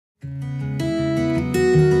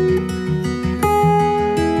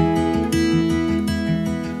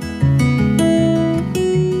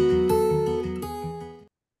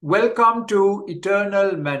Welcome to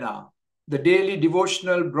Eternal Manna, the daily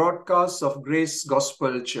devotional broadcast of Grace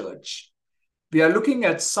Gospel Church. We are looking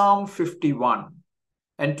at Psalm 51,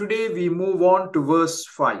 and today we move on to verse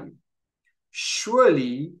 5.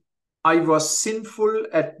 Surely I was sinful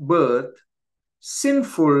at birth,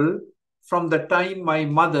 sinful from the time my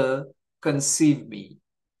mother conceived me.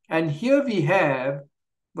 And here we have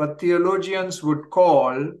what theologians would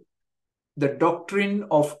call the doctrine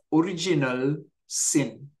of original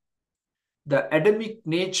sin. The Adamic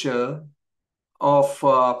nature of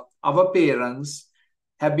our parents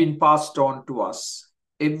have been passed on to us.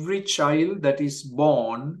 Every child that is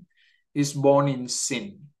born in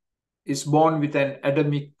sin, is born with an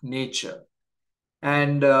Adamic nature.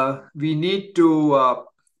 And we need to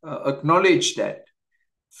acknowledge that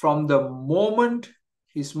from the moment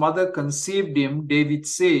his mother conceived him, David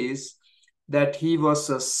says that he was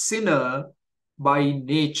a sinner by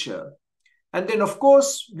nature. And then, of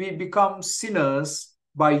course, we become sinners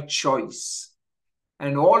by choice.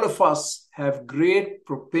 And all of us have great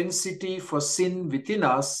propensity for sin within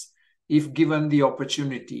us if given the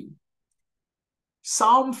opportunity.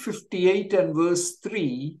 Psalm 58 and verse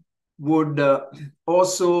 3 would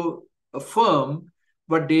also affirm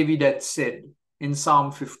what David had said in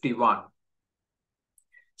Psalm 51.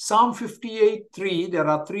 Psalm 58:3, there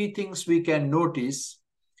are three things we can notice.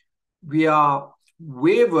 We are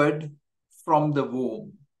wayward from the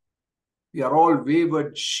womb. We are all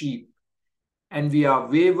wayward sheep, and we are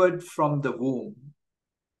wayward from the womb.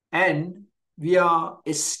 And we are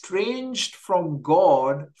estranged from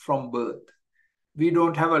God from birth. We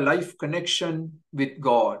don't have a life connection with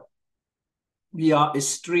God. We are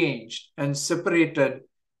estranged and separated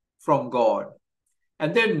from God.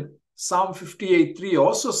 And then Psalm 58:3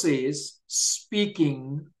 also says,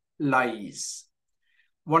 speaking lies.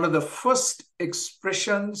 One of the first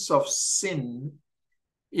expressions of sin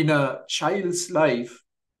in a child's life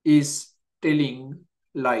is telling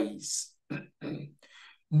lies.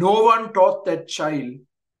 No one taught that child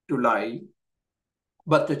to lie,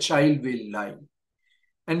 but the child will lie.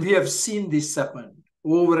 And we have seen this happen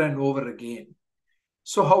over and over again.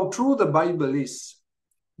 So how true the Bible is,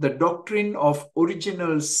 the doctrine of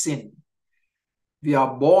original sin. We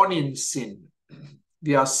are born in sin.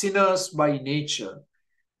 We are sinners by nature.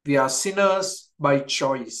 We are sinners by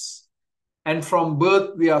choice. And from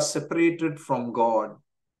birth, we are separated from God.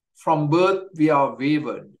 From birth, we are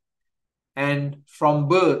wayward. And from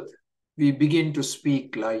birth, we begin to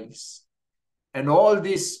speak lies. And all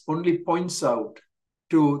this only points out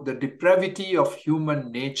to the depravity of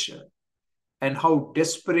human nature and how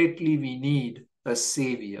desperately we need a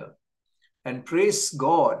Savior. And praise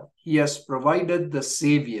God, He has provided the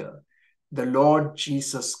Savior, the Lord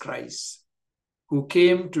Jesus Christ, who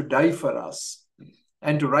came to die for us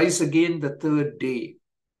and to rise again the third day.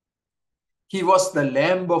 He was the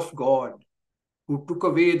Lamb of God who took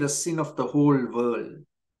away the sin of the whole world.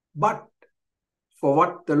 But for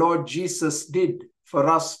what the Lord Jesus did for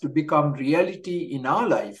us to become reality in our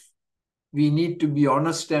life, we need to be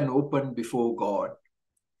honest and open before God.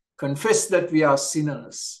 Confess that we are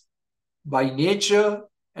sinners by nature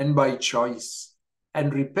and by choice,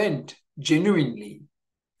 and repent genuinely,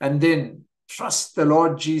 and then trust the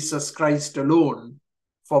Lord Jesus Christ alone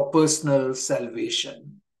for personal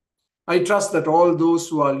salvation. I trust that all those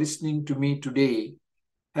who are listening to me today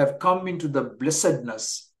have come into the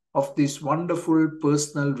blessedness of this wonderful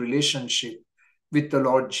personal relationship with the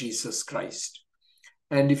Lord Jesus Christ.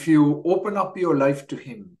 And if you open up your life to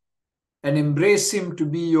Him and embrace Him to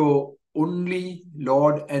be your only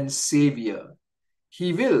Lord and Savior,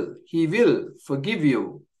 He will forgive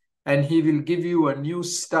you, and He will give you a new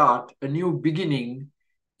start, a new beginning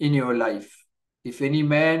in your life. If any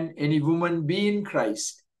man, any woman be in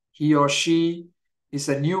Christ, he or she is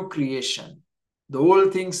a new creation. The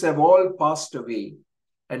old things have all passed away,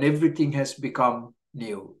 and everything has become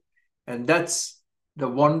new. And that's the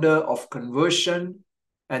wonder of conversion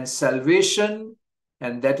and salvation,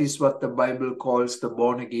 and that is what the Bible calls the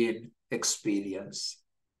born-again experience.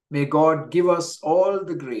 May God give us all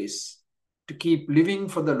the grace to keep living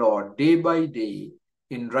for the Lord day by day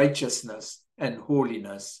in righteousness and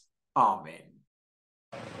holiness. Amen.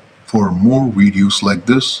 For more videos like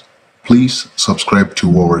this, please subscribe to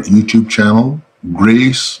our YouTube channel,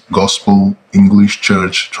 Grace Gospel English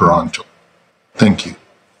Church Toronto. Thank you.